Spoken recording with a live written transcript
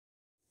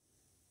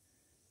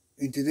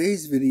In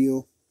today's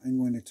video, I'm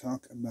going to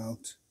talk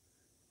about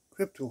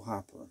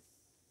Cryptohopper,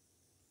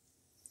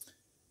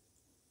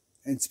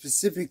 and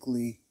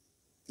specifically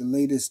the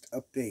latest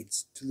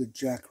updates to the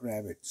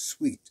Jackrabbit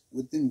suite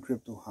within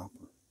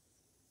Cryptohopper.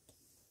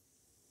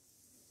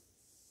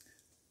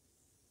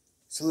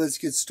 So let's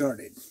get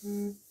started.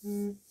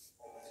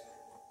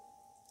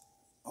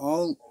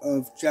 All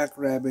of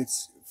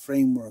Jackrabbit's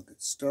framework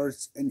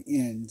starts and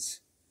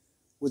ends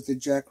with the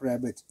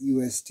Jackrabbit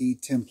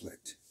USD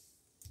template.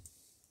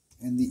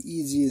 And the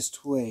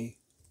easiest way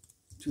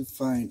to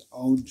find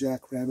all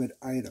Jackrabbit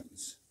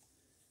items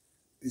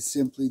is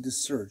simply to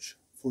search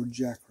for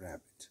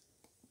Jackrabbit.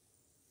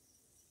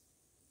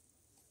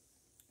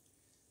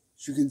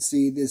 As you can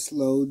see, this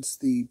loads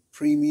the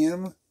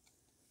premium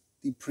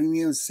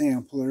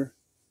sampler,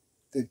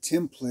 the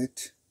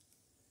template,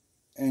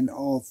 and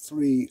all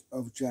three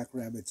of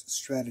Jackrabbit's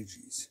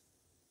strategies.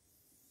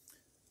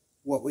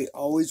 What we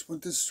always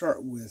want to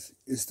start with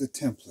is the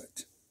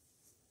template.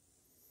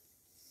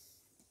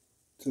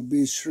 So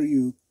be sure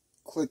you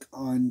click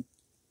on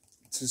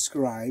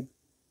subscribe,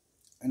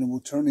 and it will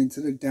turn into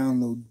the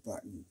download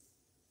button.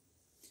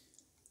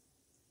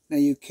 Now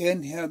you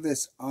can have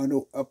this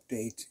auto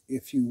update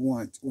if you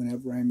want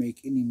whenever I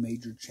make any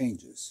major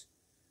changes.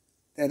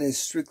 That is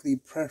strictly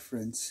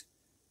preference,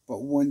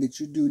 but one that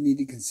you do need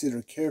to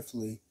consider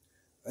carefully,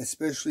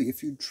 especially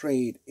if you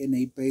trade in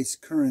a base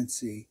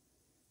currency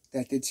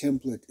that the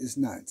template is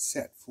not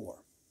set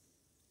for.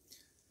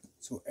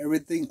 So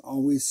everything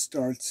always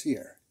starts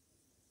here.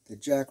 The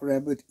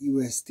Jackrabbit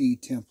USD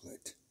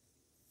template.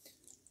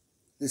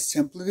 This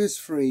template is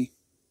free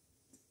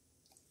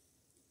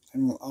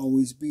and will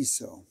always be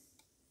so.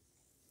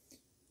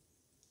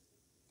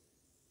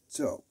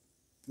 So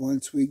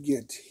once we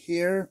get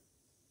here,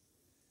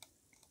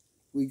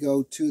 we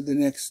go to the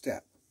next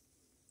step.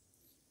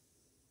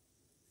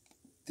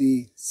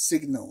 The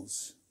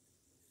signals.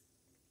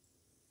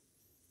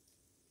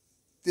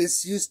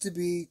 This used to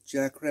be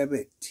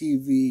Jackrabbit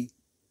TV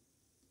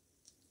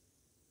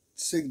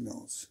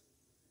signals,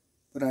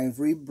 but I've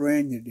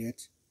rebranded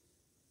it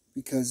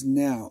because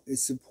now it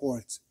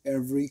supports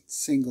every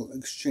single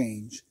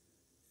exchange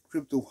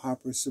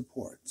Cryptohopper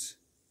supports.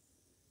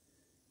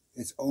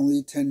 It's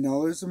only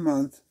 $10 a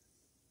month,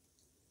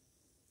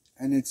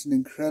 and it's an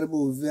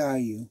incredible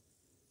value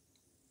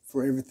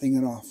for everything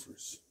it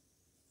offers.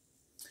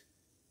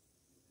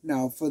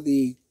 Now, for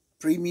the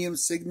premium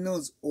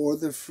signals or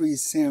the free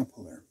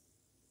sampler,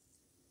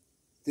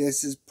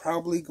 this is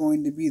probably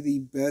going to be the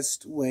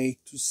best way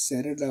to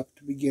set it up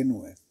to begin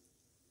with,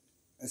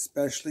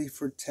 especially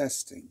for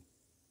testing.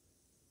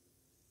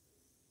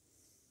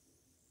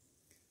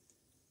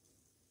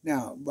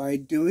 Now, by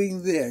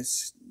doing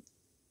this,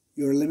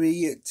 you're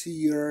limiting it to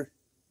your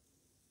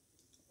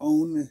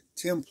own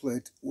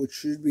template, which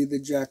should be the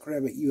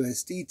Jackrabbit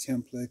USD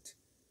template,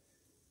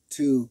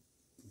 to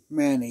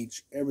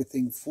manage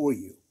everything for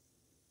you.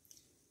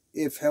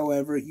 If,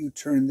 however, you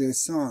turn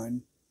this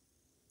on,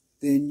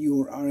 then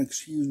you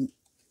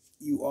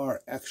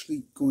are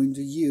actually going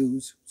to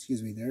use,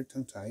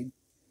 tongue-tied,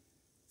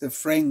 the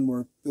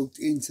framework built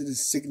into the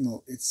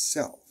signal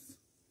itself.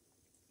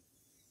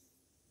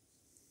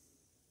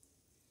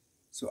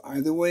 So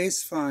either way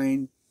is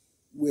fine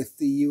with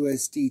the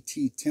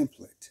USDT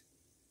template.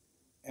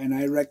 And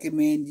I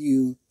recommend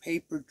you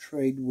paper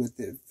trade with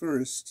it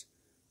first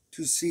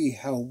to see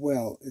how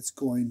well it's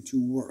going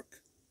to work.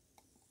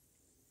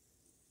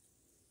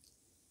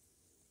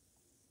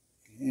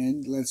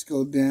 And let's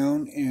go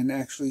down and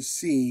actually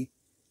see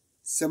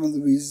some of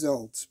the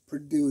results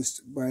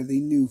produced by the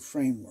new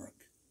framework.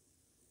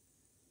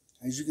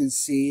 As you can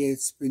see,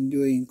 it's been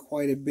doing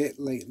quite a bit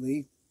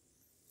lately.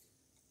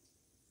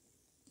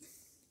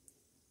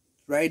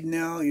 Right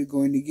now, you're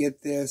going to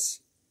get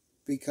this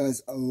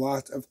because a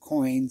lot of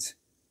coins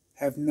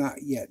have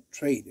not yet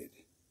traded.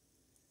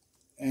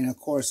 And of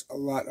course, a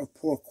lot of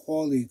poor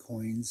quality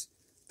coins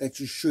that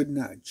you should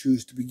not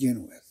choose to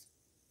begin with.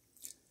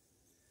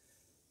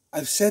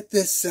 I've set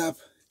this up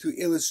to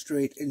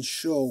illustrate and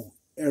show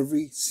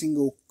every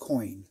single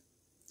coin.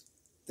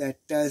 That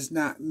does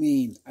not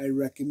mean I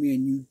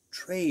recommend you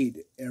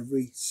trade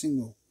every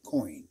single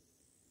coin.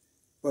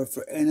 But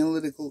for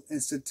analytical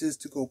and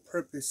statistical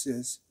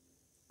purposes,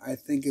 I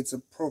think it's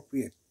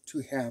appropriate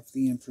to have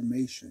the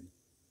information.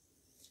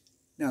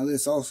 Now,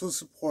 this also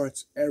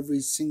supports every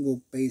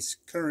single base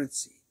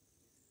currency.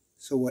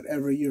 So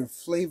whatever your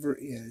flavor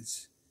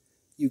is,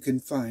 you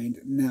can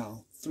find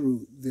now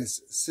through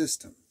this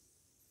system.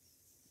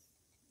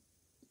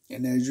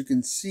 And as you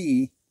can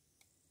see,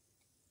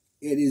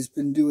 it has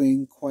been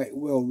doing quite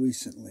well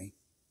recently.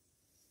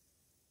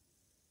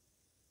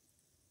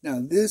 Now,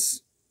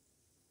 this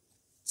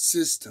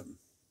system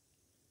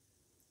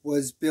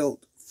was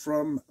built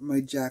from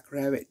my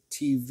Jackrabbit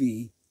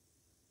TV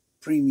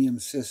premium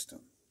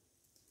system.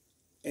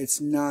 It's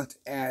not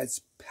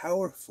as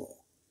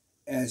powerful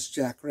as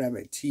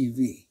Jackrabbit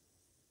TV,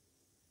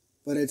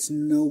 but it's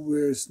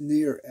nowhere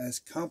near as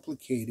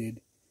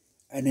complicated,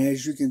 and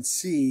as you can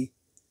see,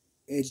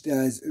 it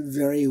does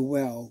very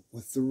well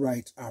with the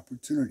right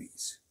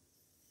opportunities.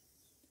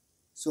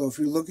 So if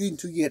you're looking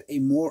to get a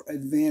more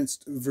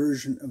advanced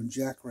version of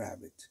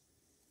Jackrabbit,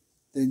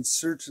 then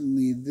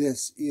certainly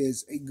this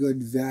is a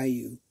good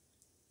value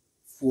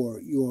for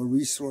your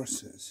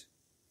resources.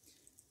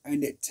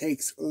 And it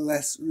takes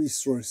less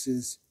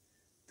resources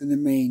than the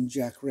main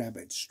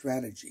Jackrabbit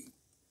strategy.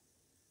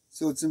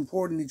 So it's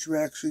important that you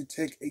actually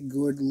take a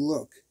good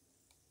look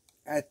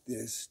at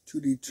this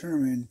to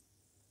determine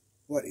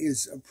what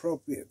is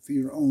appropriate for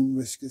your own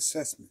risk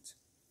assessment.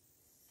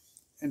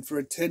 And for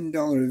a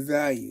 $10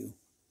 value,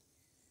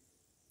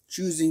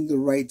 choosing the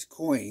right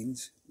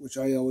coins, which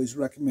I always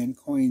recommend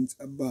coins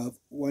above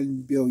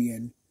 1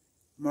 billion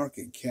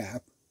market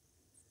cap,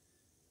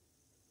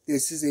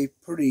 this is a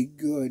pretty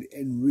good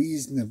and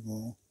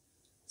reasonable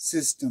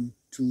system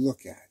to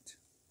look at.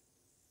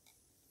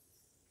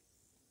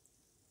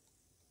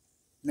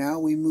 Now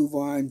we move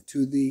on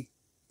to the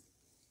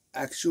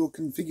actual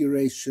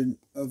configuration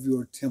of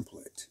your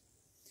template.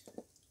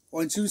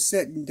 Once you've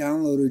set and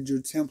downloaded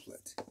your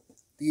template,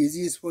 the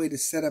easiest way to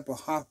set up a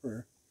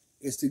hopper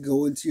is to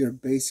go into your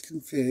base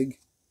config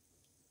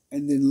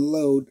and then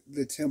load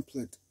the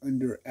template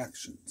under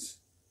Actions.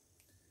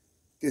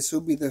 This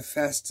will be the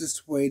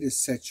fastest way to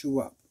set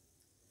you up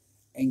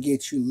and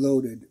get you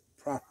loaded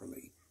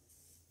properly.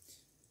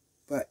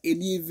 But in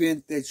the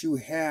event that you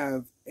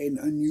have an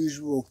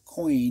unusual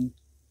coin,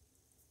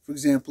 for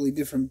example, a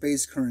different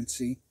base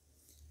currency,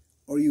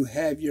 or you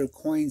have your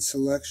coin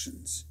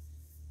selections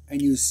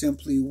and you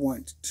simply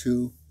want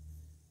to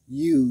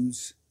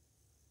use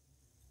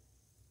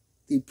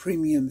the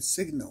premium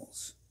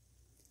signals,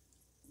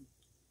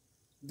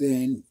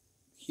 then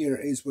here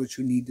is what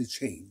you need to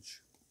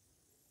change.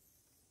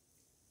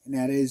 And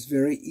that is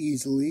very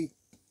easily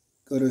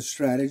go to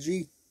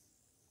Strategy,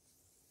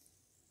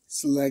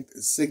 select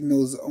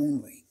Signals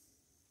Only.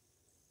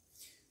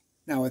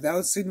 Now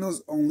without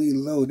Signals Only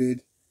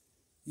loaded,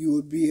 you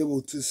would be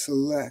able to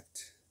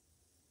select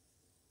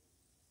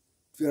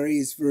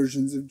various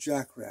versions of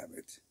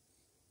Jackrabbit.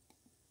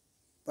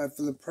 But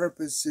for the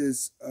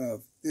purposes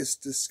of this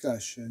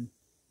discussion,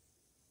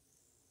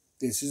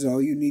 this is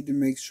all you need to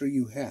make sure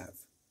you have.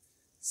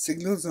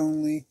 Signals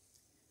Only,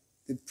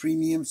 the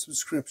premium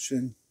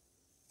subscription,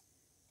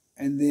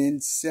 and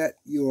then set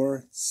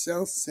your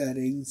sell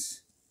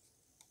settings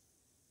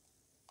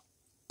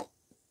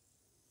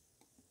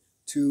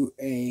to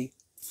a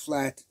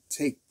flat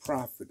take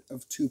profit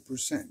of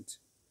 2%.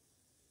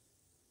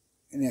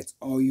 And that's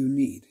all you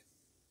need.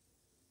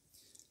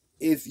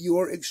 If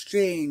your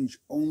exchange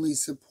only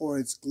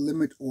supports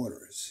limit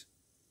orders,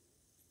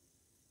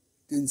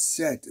 then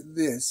set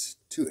this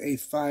to a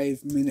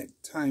 5-minute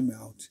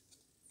timeout,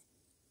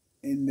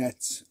 and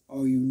that's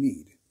all you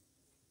need.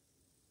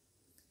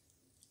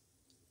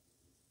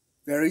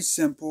 Very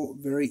simple,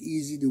 very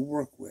easy to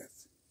work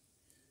with.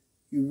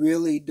 You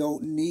really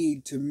don't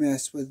need to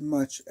mess with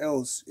much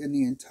else in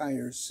the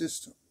entire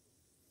system,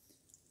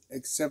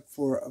 except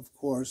for, of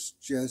course,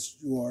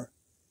 just your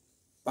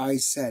buy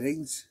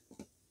settings,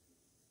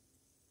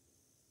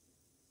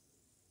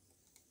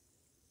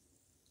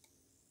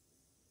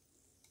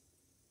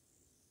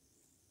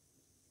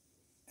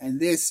 and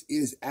this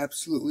is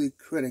absolutely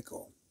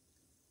critical.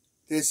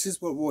 This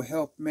is what will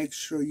help make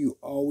sure you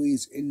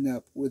always end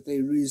up with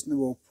a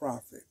reasonable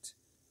profit,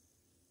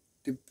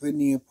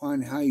 depending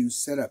upon how you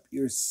set up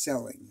your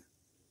selling.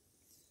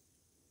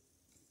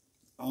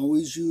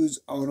 Always use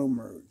auto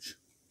merge.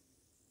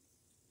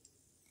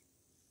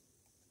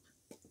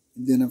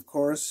 And then, of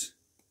course,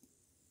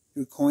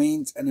 your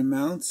coins and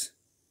amounts.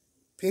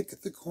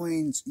 Pick the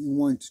coins you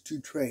want to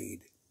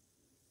trade.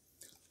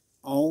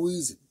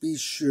 Always be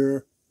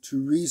sure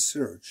to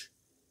research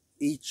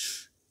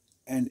each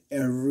and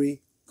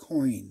every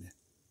coin.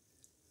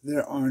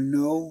 There are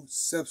no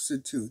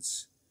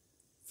substitutes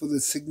for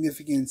the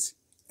significance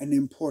and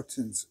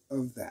importance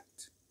of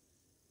that.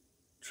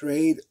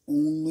 Trade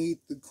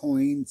only the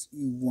coins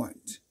you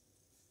want.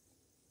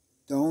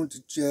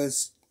 Don't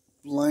just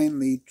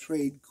blindly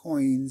trade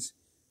coins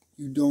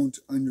you don't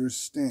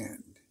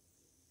understand.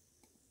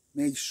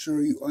 Make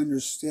sure you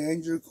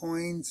understand your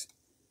coins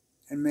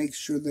and make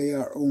sure they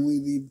are only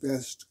the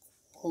best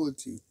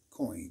quality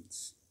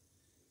coins.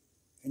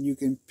 And you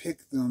can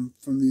pick them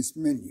from this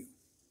menu.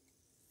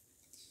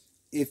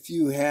 If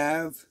you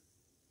have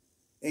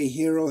a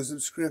hero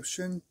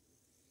subscription,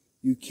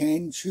 you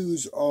can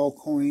choose all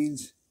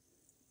coins,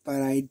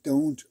 but I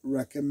don't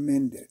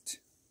recommend it.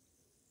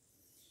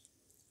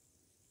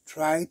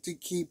 Try to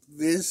keep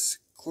this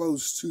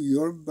close to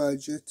your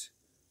budget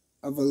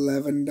of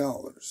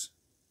 $11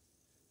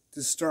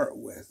 to start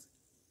with,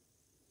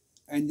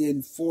 and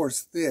then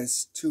force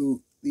this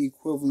to the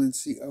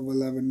equivalency of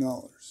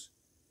 $11.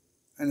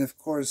 And of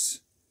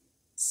course,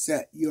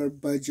 set your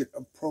budget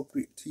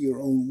appropriate to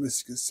your own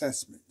risk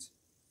assessment.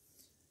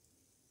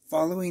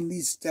 Following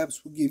these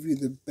steps will give you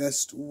the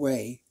best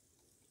way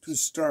to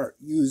start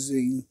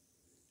using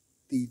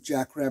the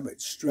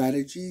Jackrabbit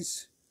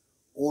strategies,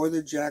 or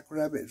the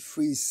Jackrabbit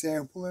free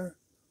sampler,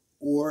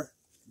 or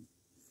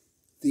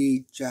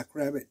the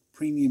Jackrabbit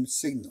premium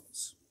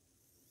signals.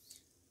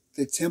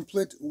 The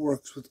template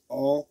works with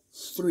all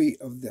three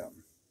of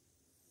them.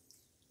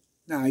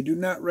 Now, I do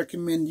not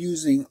recommend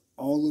using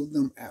all of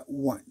them at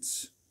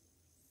once.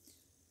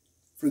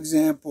 For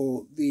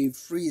example, the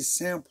free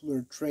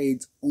sampler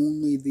trades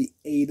only the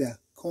ADA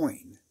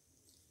coin.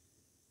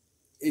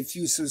 If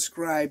you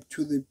subscribe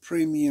to the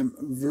premium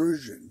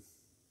version,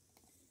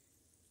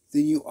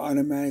 then you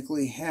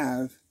automatically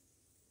have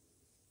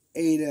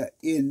ADA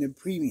in the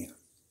premium.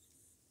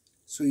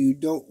 So you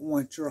don't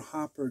want your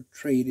hopper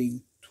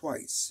trading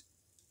twice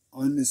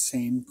on the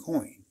same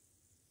coin.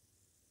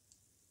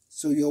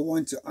 So you'll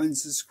want to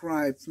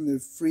unsubscribe from the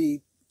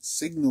free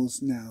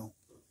signals now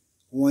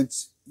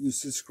once you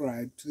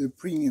subscribe to the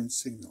premium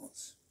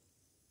signals.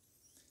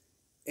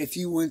 If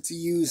you want to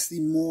use the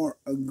more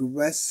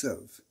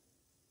aggressive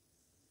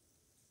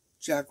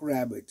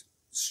Jackrabbit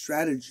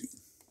strategy,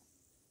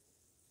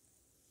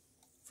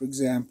 for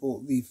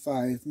example, the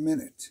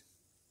 5-minute,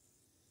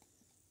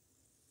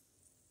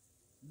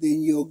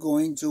 then you're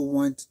going to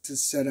want to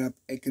set up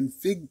a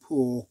config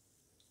pool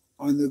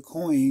on the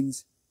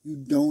coins you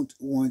don't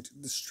want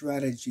the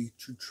strategy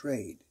to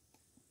trade.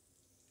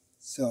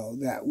 So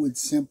that would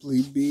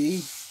simply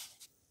be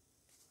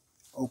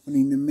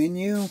opening the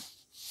menu,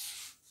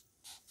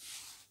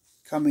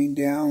 coming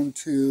down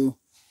to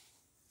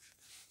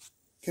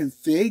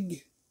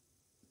config,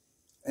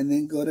 and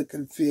then go to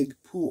config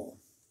pool.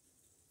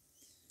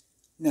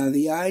 Now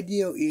the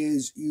ideal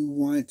is you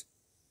want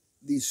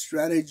the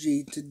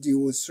strategy to deal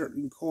with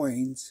certain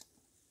coins,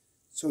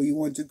 so you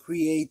want to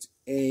create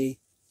a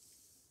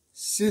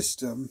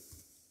system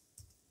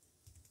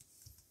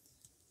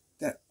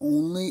that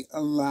only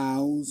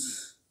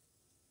allows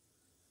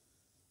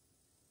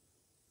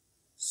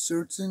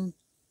certain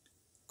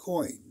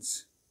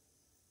coins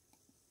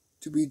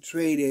to be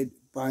traded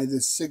by the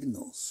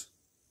signals.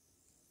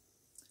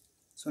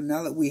 So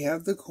now that we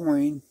have the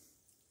coin,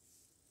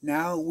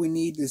 now we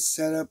need to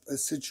set up a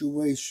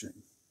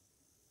situation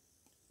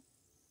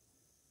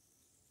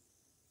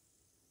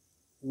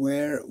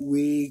where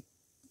we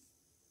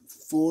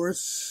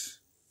force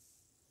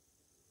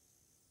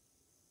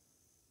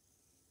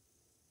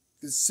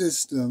the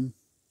system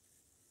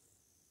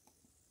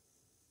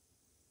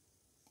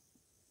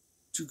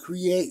to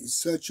create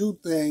such a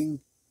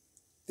thing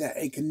that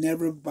it can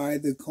never buy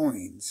the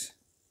coins.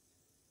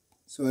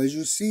 So as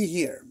you see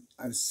here,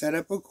 I've set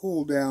up a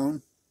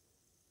cooldown.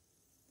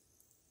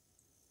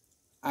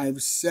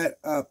 I've set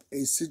up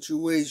a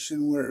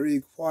situation where it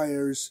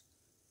requires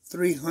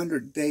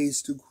 300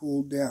 days to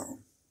cool down.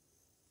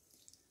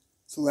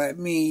 So that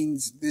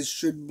means this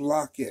should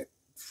block it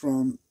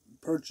from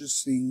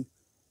purchasing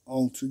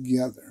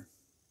altogether.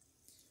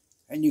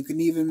 And you can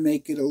even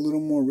make it a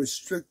little more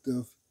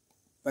restrictive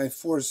by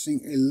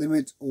forcing a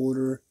limit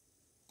order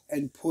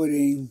and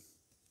putting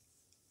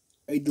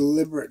a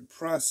deliberate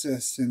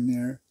process in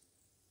there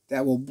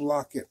that will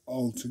block it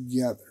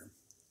altogether.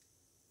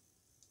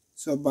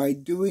 So by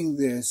doing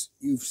this,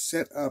 you've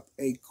set up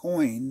a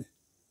coin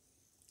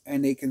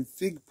and a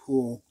config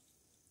pool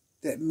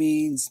that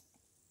means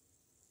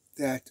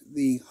that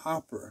the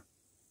hopper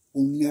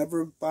will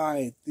never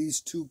buy these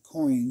two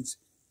coins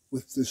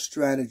with the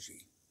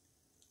strategy,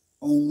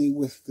 only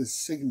with the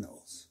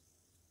signals.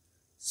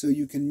 So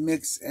you can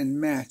mix and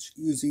match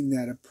using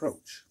that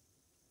approach.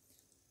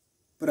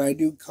 But I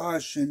do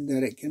caution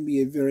that it can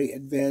be a very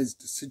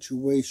advanced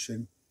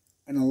situation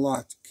and a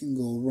lot can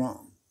go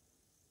wrong.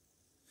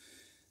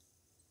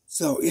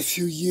 So if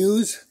you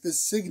use the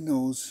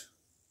signals,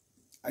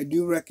 I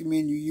do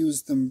recommend you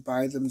use them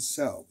by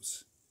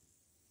themselves.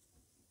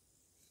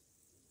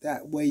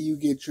 That way you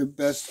get your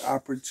best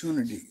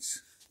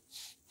opportunities.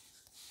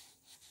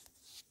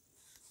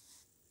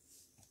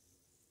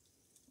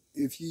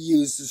 If you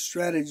use the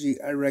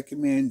strategy, I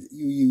recommend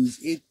you use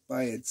it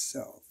by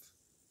itself,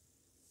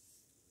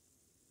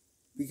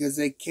 because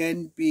they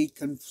can be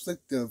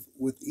conflictive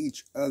with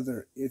each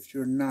other if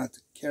you're not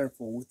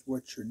careful with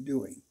what you're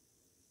doing.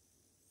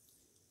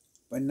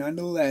 But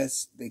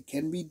nonetheless, they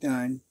can be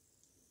done,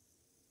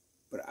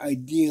 but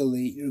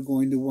ideally you're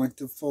going to want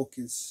to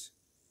focus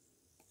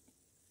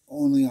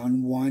only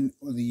on one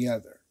or the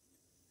other,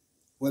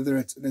 whether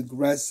it's an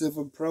aggressive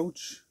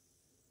approach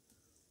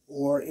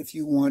or if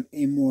you want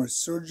a more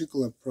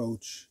surgical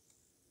approach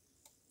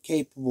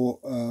capable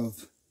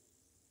of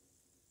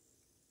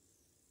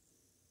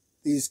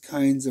these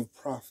kinds of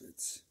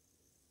profits.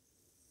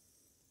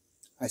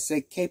 I say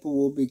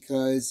capable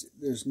because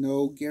there's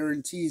no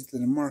guarantees to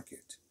the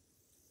market,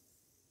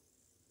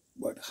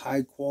 but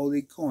high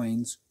quality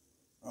coins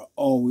are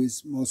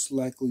always most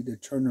likely to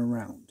turn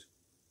around.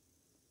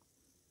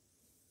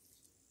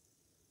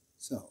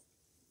 So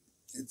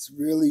it's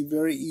really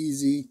very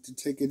easy to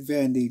take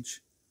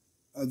advantage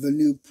of the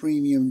new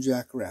premium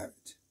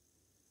Jackrabbit,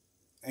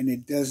 and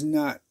it does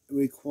not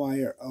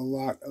require a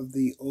lot of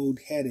the old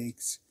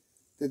headaches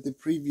that the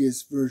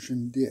previous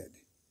version did.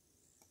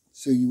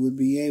 So you would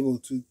be able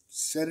to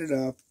set it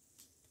up,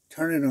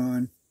 turn it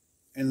on,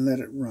 and let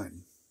it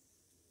run.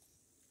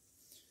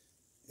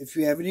 If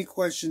you have any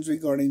questions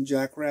regarding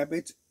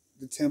Jackrabbit,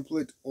 the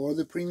template, or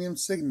the premium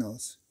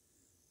signals,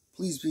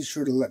 please be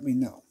sure to let me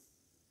know.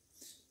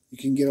 You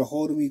can get a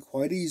hold of me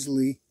quite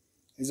easily,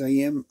 as I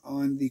am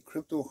on the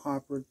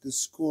Cryptohopper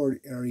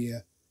Discord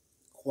area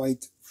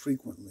quite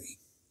frequently.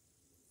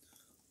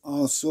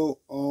 Also,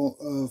 all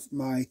of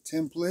my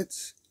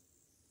templates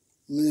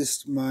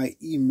list my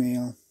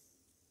email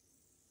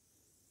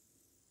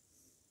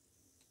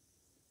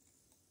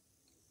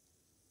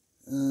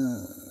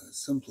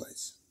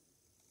someplace.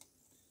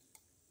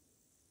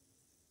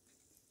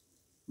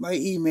 My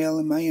email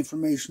and my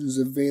information is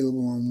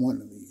available on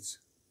one of these.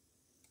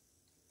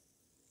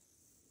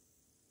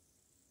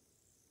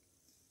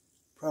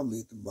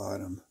 Probably at the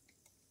bottom.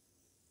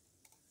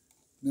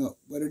 No,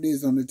 but it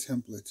is on the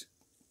template.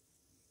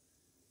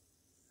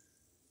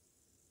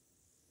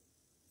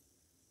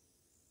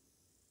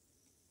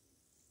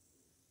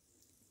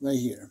 Right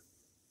here.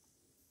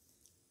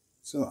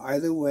 So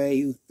either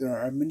way, there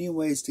are many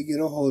ways to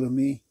get a hold of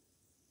me.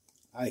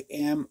 I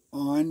am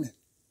on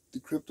the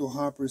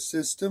Cryptohopper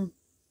system.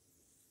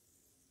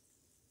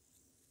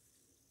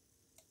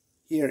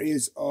 Here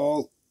is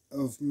all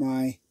of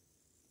my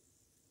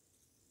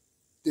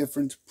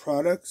different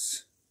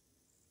products.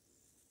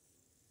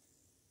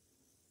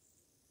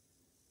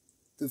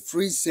 The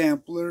free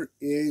sampler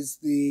is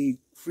the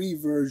free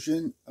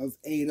version of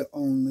ADA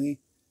only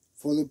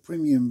for the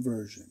premium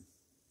version.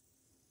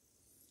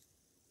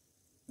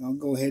 I'll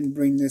go ahead and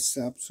bring this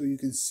up so you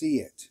can see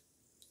it.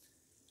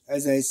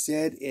 As I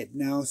said, it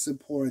now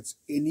supports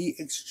any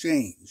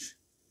exchange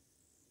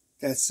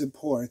that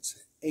supports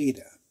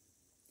ADA.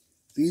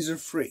 These are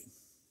free.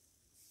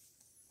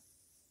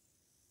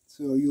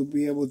 So you'll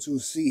be able to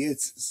see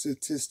its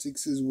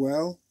statistics as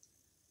well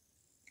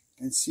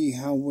and see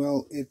how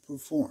well it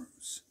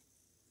performs.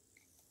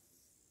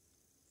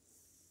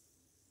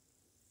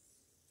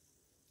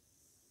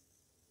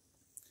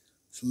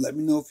 So let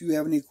me know if you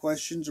have any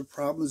questions or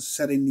problems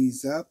setting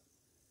these up,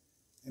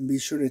 and be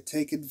sure to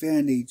take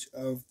advantage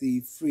of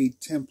the free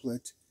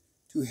template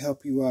to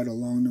help you out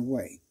along the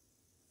way.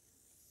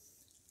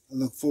 I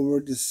look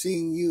forward to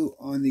seeing you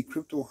on the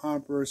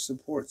Cryptohopper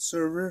support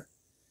server.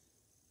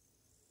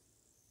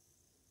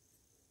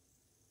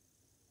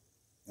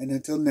 And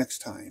until next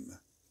time.